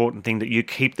most important thing, that you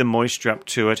keep the moisture up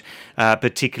to it,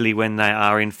 particularly when they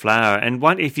are in flower. And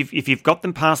if you've got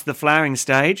them past the flowering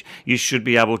stage, you should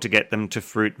be able to get them to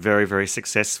fruit very, very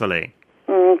successfully.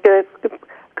 Because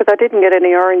I didn't get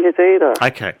any oranges either.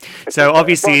 Okay, so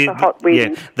obviously, the hot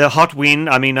wind. the hot wind.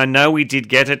 I mean, I know we did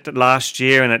get it last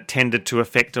year, and it tended to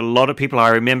affect a lot of people. I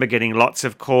remember getting lots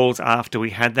of calls after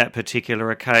we had that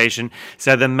particular occasion.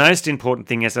 So the most important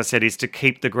thing, as I said, is to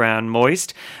keep the ground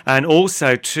moist, and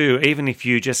also too, even if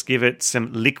you just give it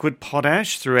some liquid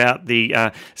potash throughout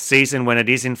the season when it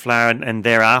is in flower, and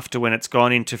thereafter when it's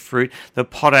gone into fruit, the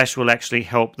potash will actually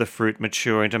help the fruit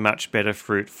mature into much better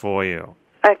fruit for you.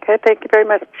 Okay, thank you very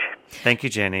much. Thank you,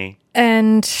 Jenny.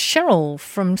 And Cheryl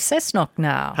from Cessnock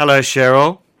now. Hello,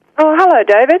 Cheryl. Oh, hello,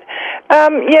 David.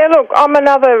 Yeah, look, I'm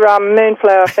another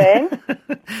moonflower fan.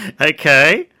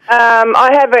 Okay. I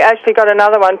have actually got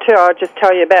another one too, I'll just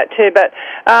tell you about too. But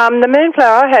the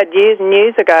moonflower I had years and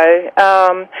years ago,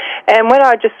 and when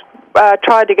I just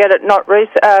tried to get it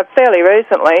fairly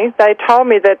recently, they told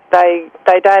me that they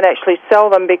don't actually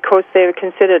sell them because they're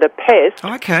considered a pest.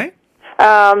 Okay.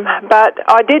 But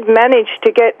I did manage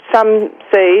to get some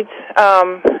seeds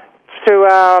through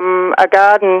a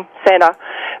garden centre.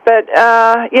 But,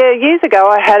 years ago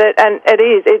I had it, and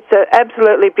it's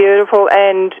absolutely beautiful,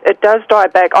 and it does die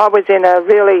back. I was in a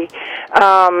really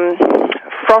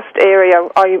frost area.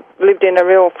 I lived in a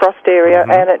real frost area,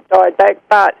 and it died back.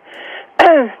 But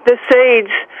the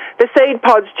seed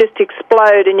pods just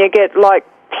explode, and you get, like,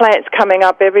 plants coming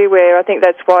up everywhere. I think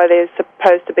that's why they're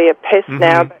supposed to be a pest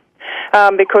now. But,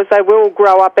 because they will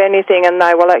grow up anything and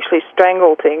they will actually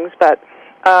strangle things. But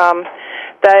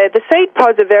the seed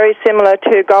pods are very similar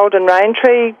to golden rain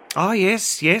tree. Oh, yes.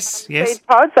 Seed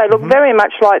pods, they look very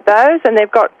much like those, and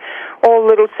they've got all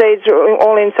little seeds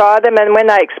all inside them, and when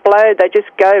they explode, they just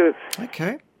go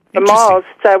for miles.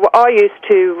 So I used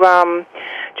to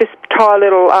just tie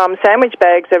little sandwich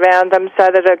bags around them so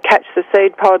that it'd catch the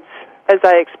seed pods as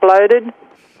they exploded.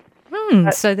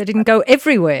 So they didn't go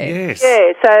everywhere. Yes.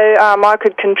 Yeah, so I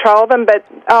could control them, but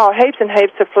heaps and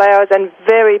heaps of flowers and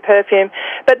very perfume.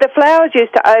 But the flowers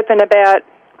used to open about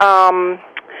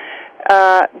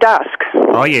dusk.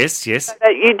 Oh, yes. So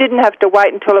that you didn't have to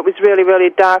wait until it was really, really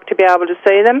dark to be able to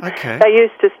see them. Okay. They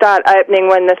used to start opening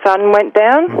when the sun went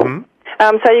down.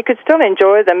 So you could still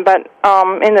enjoy them, but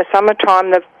in the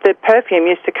summertime the perfume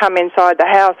used to come inside the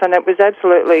house, and it was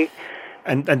absolutely...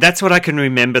 And that's what I can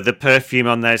remember, the perfume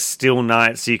on those still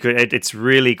nights. It's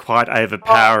really quite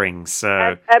overpowering.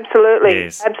 So absolutely,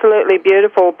 yes. Absolutely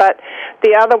beautiful. But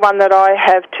the other one that I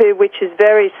have too, which is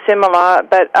very similar,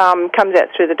 but comes out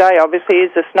through the day, obviously, is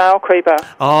the snail creeper.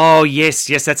 Oh, yes,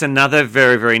 that's another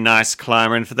very, very nice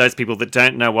climber. And for those people that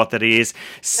don't know what that is,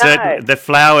 the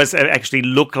flowers actually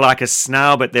look like a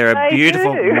snail, but they're a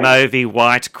beautiful mauvey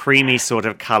white, creamy sort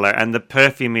of colour, and the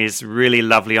perfume is really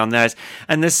lovely on those.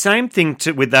 And the same thing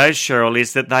with those, Cheryl,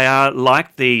 is that they are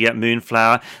like the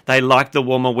moonflower. They like the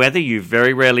warmer weather. You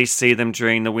very rarely see them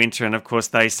during the winter, and of course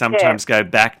they sometimes go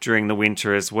back during the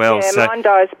winter as well. Yeah, so mine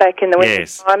dies back in the winter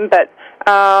time, but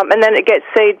and then it gets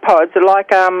seed pods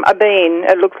like a bean.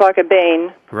 It looks like a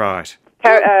bean. Right.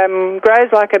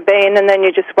 Grows like a bean, and then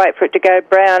you just wait for it to go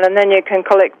brown, and then you can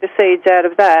collect the seeds out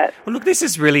of that. Well, look, this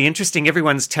is really interesting.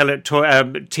 Everyone's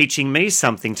teaching me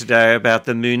something today about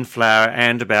the moonflower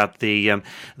and about the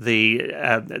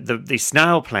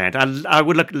snail plant.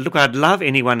 I'd love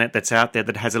anyone that's out there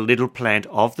that has a little plant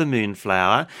of the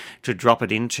moonflower to drop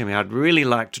it into me. I'd really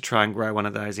like to try and grow one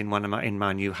of those in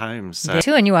my new homes. So.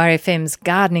 2NURFM's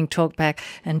Gardening Talkback,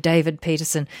 and David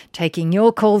Peterson taking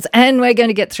your calls, and we're going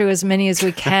to get through as many as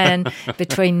we can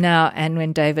between now and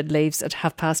when David leaves at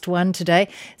 1:30 today.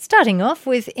 Starting off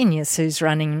with Ines, who's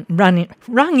rung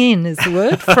in is the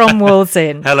word, from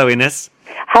Wallsend. Hello, Ines.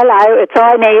 Hello, it's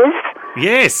Inez.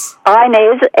 Yes.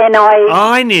 Inez,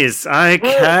 Inez,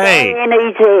 okay.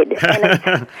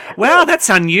 N-E-Z. Wow, that's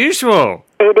unusual.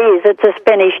 It is, it's a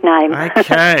Spanish name.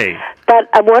 Okay. But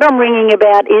what I'm ringing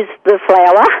about is the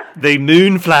flower. The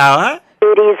moonflower.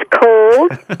 It is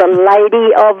called the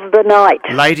Lady of the Night.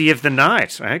 Lady of the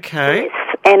Night, okay.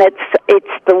 Yes, and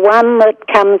it's the one that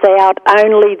comes out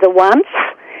only the once,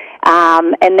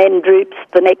 and then droops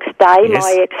the next day. Yes.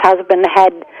 My ex-husband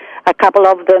had a couple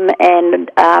of them,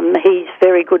 and he's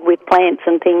very good with plants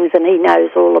and things, and he knows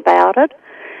all about it.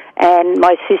 And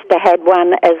my sister had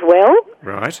one as well.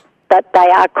 Right. But they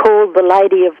are called the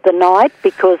Lady of the Night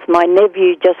because my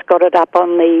nephew just got it up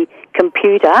on the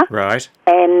computer, Right.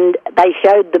 and they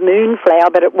showed the moonflower,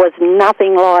 but it was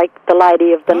nothing like the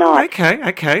Lady of the Night.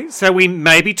 Okay. So we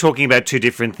may be talking about two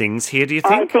different things here, do you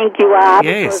think? I think you are,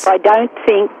 Yes. because I don't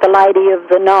think the Lady of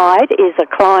the Night is a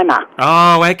climber.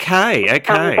 Oh, okay. It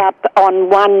comes up on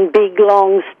one big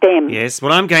long stem. Yes,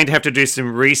 well, I'm going to have to do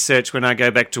some research when I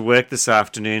go back to work this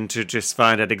afternoon to just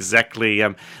find out exactly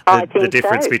the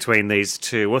difference between these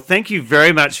two. Well, thank you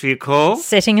very much for your call.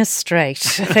 Setting us straight.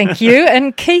 Thank you.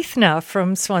 And Keith now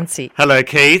from Swansea. Hello,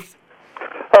 Keith.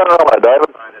 Hello,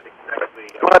 David.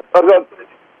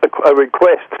 I've got a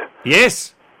request.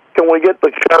 Yes. Can we get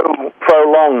the show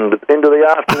prolonged into the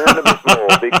afternoon a bit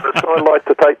more? Because I like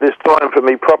to take this time for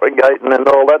me propagating and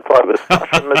all that type of stuff,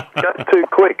 and it's just too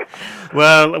quick.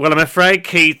 Well, I'm afraid,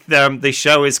 Keith, the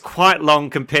show is quite long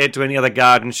compared to any other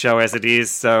garden show as it is,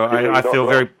 so I feel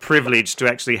very privileged to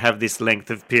actually have this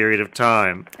length of period of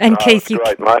time. And Keith,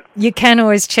 you can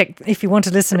always check, if you want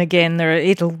to listen again,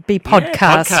 it'll be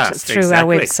podcast through our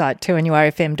website,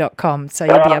 2NURFM.com, so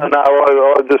you'll be able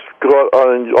to...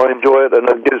 I enjoy it, and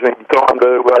it gives me time to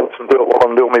do it while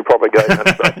I'm doing my propagating and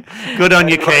stuff. Good on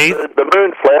you, Keith. The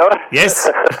moonflower. Yes.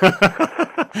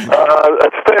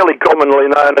 It's fairly commonly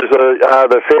known as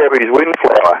the fairies'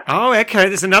 windflower. Oh, okay.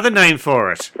 There's another name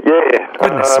for it. Yeah.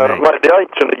 Goodness me. The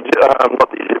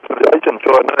ancient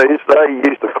Chinese, they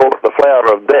used to call it the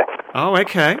flower of death. Oh,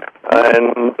 okay.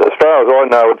 And as far as I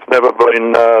know, it's never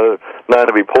been known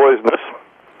to be poisonous.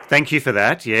 Thank you for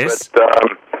that, yes.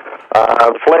 But,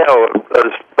 the flower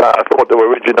is thought to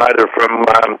originate from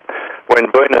when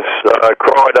Venus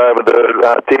cried over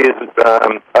the tears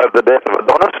over the death of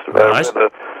Adonis. Right.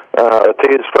 The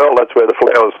tears fell. That's where the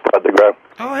flowers started to grow.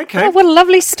 Oh, okay. Oh, what a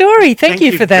lovely story. Thank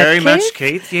you for that, very Keith. much,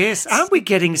 Keith. Yes. Aren't we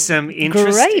getting some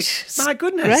interesting... Great. My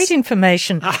goodness. Great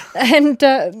information. And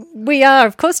we are,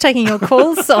 of course, taking your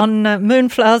calls on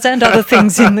moonflowers and other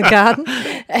things in the garden.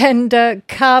 And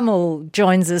Carmel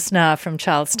joins us now from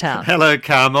Charlestown. Hello,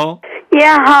 Carmel.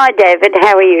 Yeah, hi, David.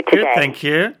 How are you today? Good, thank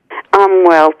you. I'm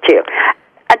well, too.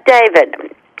 David,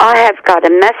 I have got a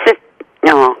massive,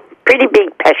 pretty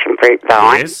big passion fruit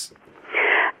vine. Yes.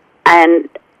 And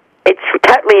it's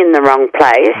totally in the wrong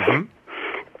place. Mm-hmm.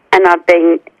 And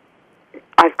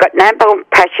I've got no more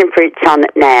passion fruits on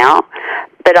it now,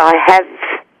 but I have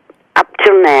up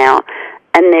till now,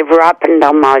 and they've ripened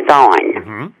on my vine.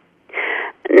 Mm-hmm.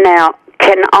 Now,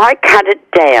 can I cut it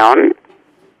down?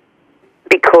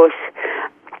 Because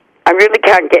I really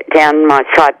can't get down my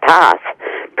side path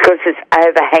because it's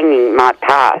overhanging my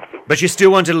path. But you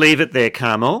still want to leave it there,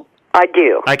 Carmel? I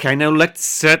do. Okay, now that's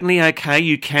certainly okay.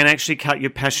 You can actually cut your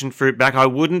passion fruit back. I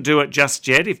wouldn't do it just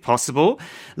yet, if possible.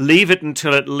 Leave it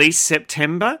until at least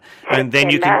September, and then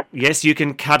you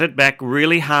can cut it back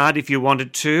really hard if you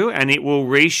wanted to, and it will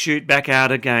reshoot back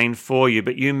out again for you.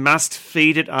 But you must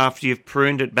feed it after you've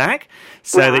pruned it back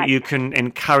so that you can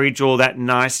encourage all that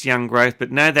nice young growth.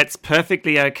 But no, that's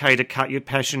perfectly okay to cut your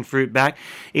passion fruit back.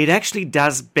 It actually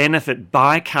does benefit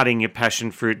by cutting your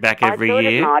passion fruit back every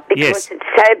year. It might because it's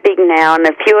so big now, and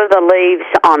a few of the leaves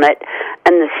on it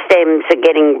and the stems are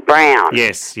getting brown.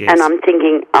 Yes. And I'm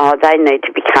thinking, they need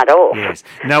to be cut off. Yes.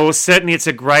 No, well, certainly it's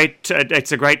a great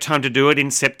time to do it in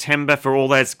September for all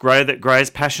those that grows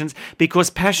passions,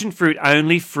 because passion fruit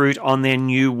only fruit on their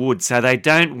new wood, so they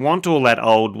don't want all that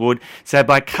old wood. So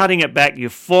by cutting it back,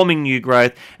 you're forming new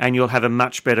growth, and you'll have a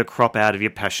much better crop out of your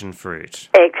passion fruit.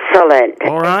 Excellent.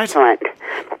 All right. Excellent.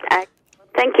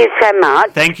 Thank you so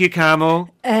much. Thank you, Carmel.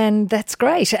 And that's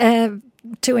great.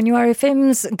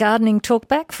 2NURFM's Gardening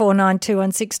Talkback,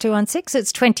 49216216.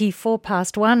 It's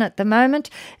 1:24 at the moment.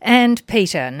 And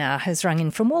Peter now has rung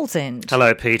in from Wallsend.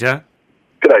 Hello, Peter.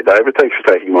 G'day, David. Thanks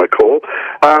for taking my call.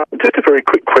 Just a very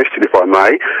quick question, if I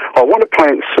may. I want to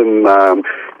plant some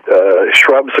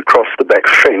shrubs across the back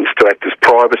fence to act as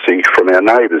privacy from our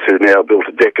neighbours who now built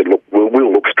a deck and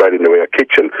will look straight into our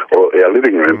kitchen or our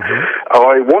living room. Mm-hmm.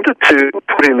 I wanted to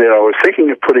put in there, I was thinking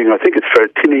of putting, I think it's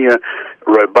Photinia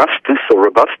robustus or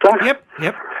robusta.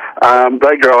 Yep.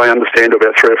 They grow, I understand,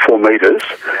 about 3 or 4 metres.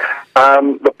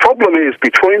 The problem is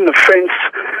between the fence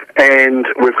and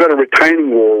we've got a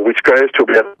retaining wall which goes to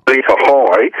about a metre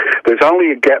high. There's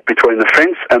only a gap between the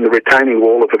fence and the retaining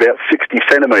wall of about 60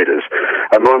 centimetres.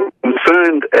 And I'm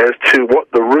concerned as to what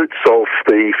the roots of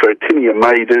the Photinia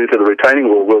may do to the retaining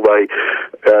wall. Will they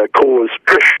cause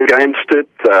pressure against it,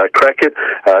 crack it?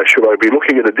 Should I be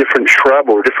looking at a different shrub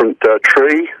or a different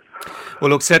tree? Well,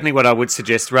 look, certainly what I would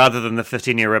suggest, rather than the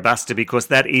Photinia robusta, because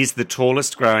that is the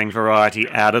tallest growing variety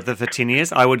out of the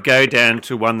Photinias, I would go down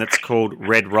to one that's called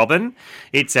Red Robin.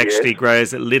 It actually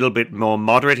grows a little bit more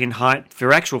moderate in height.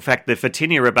 For actual fact, the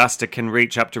Photinia robusta can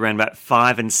reach up to around about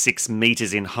 5 and 6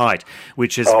 metres in height,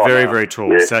 which is very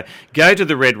tall. Yeah. So go to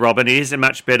the Red Robin. It is a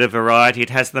much better variety.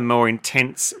 It has the more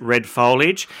intense red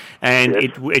foliage, and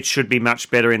it should be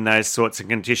much better in those sorts of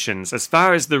conditions. As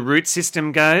far as the root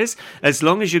system goes, as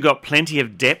long as you've got plenty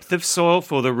of depth of soil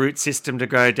for the root system to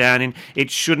grow down in,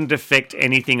 it shouldn't affect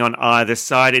anything on either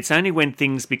side. It's only when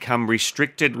things become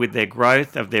restricted with their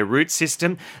growth of their root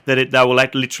system that they will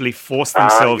literally force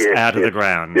themselves out of the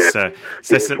ground. Yes. So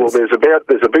Well, there's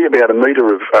about a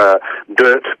metre of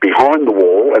dirt behind the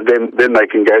wall, and then they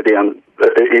can go down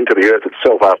into the earth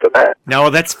itself after that. No,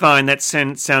 well, that's fine. That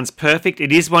sounds perfect.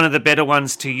 It is one of the better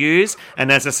ones to use,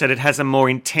 and as I said, it has a more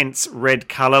intense red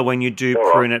colour when you do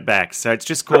prune it back. So it's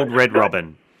just called Red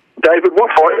Robin. David, what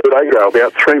height do they grow?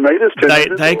 About 3 metres?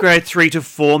 They grow 3 to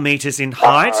 4 metres in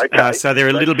height, so they're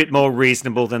a little bit more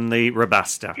reasonable than the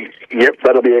robusta. Yep,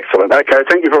 that'll be excellent. Okay,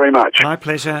 thank you very much. My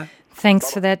pleasure.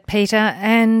 Thanks for that, Peter.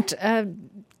 And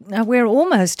now we're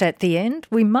almost at the end.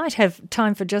 We might have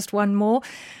time for just one more.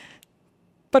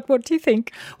 But what do you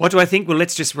think? What do I think? Well,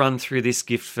 let's just run through this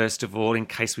gift first of all, in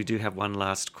case we do have one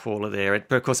last caller there.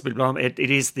 Of course, it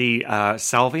is the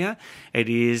salvia. It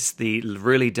is the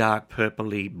really dark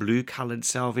purpley blue-coloured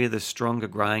salvia, the stronger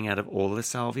growing out of all the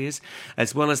salvias.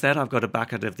 As well as that, I've got a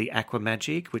bucket of the Aqua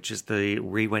Magic, which is the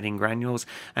re-wetting granules,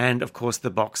 and of course the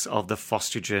box of the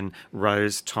Phostogen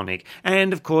Rose Tonic,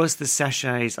 and of course the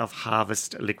sachets of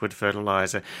Harvest liquid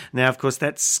fertiliser. Now, of course,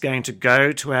 that's going to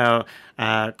go to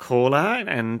our caller.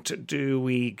 And do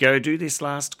we go do this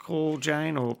last call,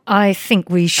 Jane? Or I think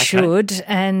we should.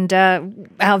 And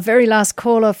our very last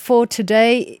caller for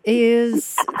today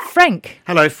is Frank.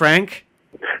 Hello, Frank.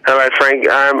 Hello, Frank.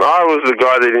 I was the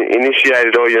guy that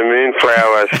initiated all your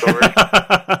moonflower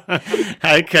stories.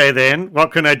 Okay, then.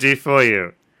 What can I do for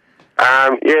you?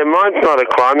 Mine's not a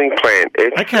climbing plant.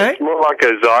 It's more like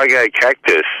a zygo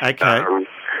cactus. Okay.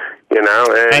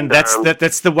 And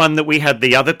that's the one that we had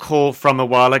the other call from a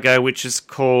while ago, which is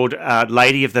called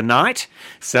Lady of the Night.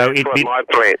 So that's my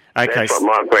plant. Okay, that's what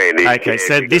my plant is. Okay,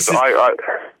 so this is.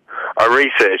 I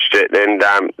researched it, and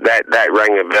that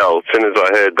rang a bell as soon as I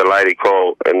heard the lady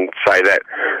call and say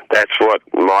that's what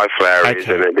my flower is,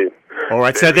 and it is. All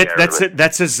right, so that's a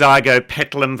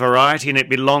zygopetalum variety, and it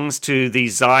belongs to the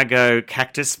zygo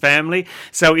cactus family.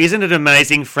 So isn't it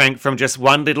amazing, Frank, from just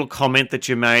one little comment that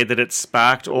you made, that it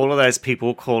sparked all of those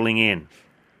people calling in?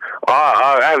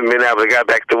 I haven't been able to go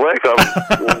back to work.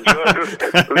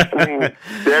 I'm listening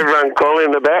to everyone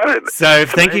calling about it. So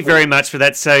thank you very much for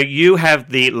that. So you have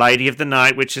the Lady of the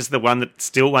Night, which is the one that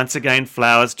still once again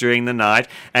flowers during the night.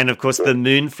 And of course the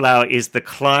moonflower is the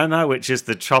climber, which is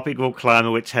the tropical climber,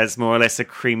 which has more or less a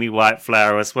creamy white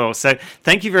flower as well. So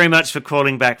thank you very much for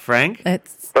calling back, Frank.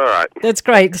 All right. That's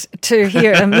great to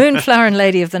hear. A moonflower and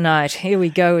Lady of the Night. Here we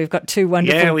go. We've got two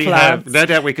wonderful plants. Have. No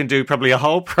doubt we can do probably a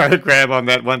whole program on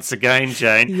that once again,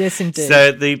 Jane. Yes, indeed.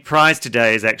 So the prize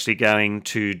today is actually going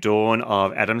to Dawn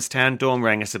of Adamstown. Dawn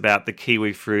rang us about the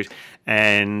kiwi fruit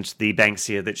and the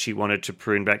Banksia that she wanted to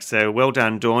prune back. So well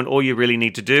done, Dawn. All you really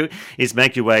need to do is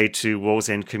make your way to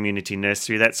Wallsend Community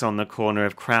Nursery. That's on the corner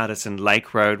of Crowdis and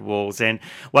Lake Road, Wallsend.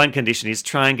 One condition is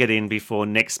try and get in before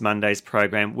next Monday's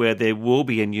program, where there will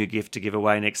be a new gift to give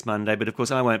away next Monday. But of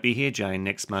course, I won't be here, Jane,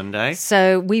 next Monday.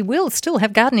 So we will still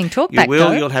have Gardening Talk back,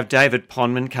 though. You'll have David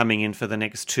Pondman coming in for the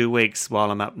next 2 weeks while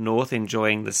I'm up north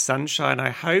enjoying the sunshine, I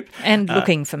hope. And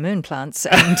looking for moon plants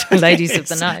and ladies of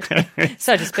the night,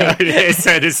 so to speak. Yeah,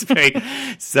 so to speak.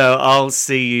 So I'll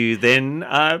see you then.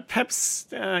 Perhaps,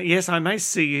 yes, I may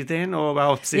see you then, or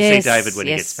I'll see David when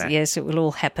he gets back. Yes, it will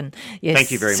all happen. Yes.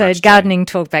 Thank you very much. So Gardening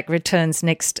Talkback returns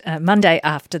next Monday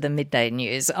after the midday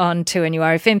news on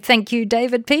 2NURFM. Thank you,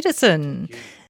 David Peterson.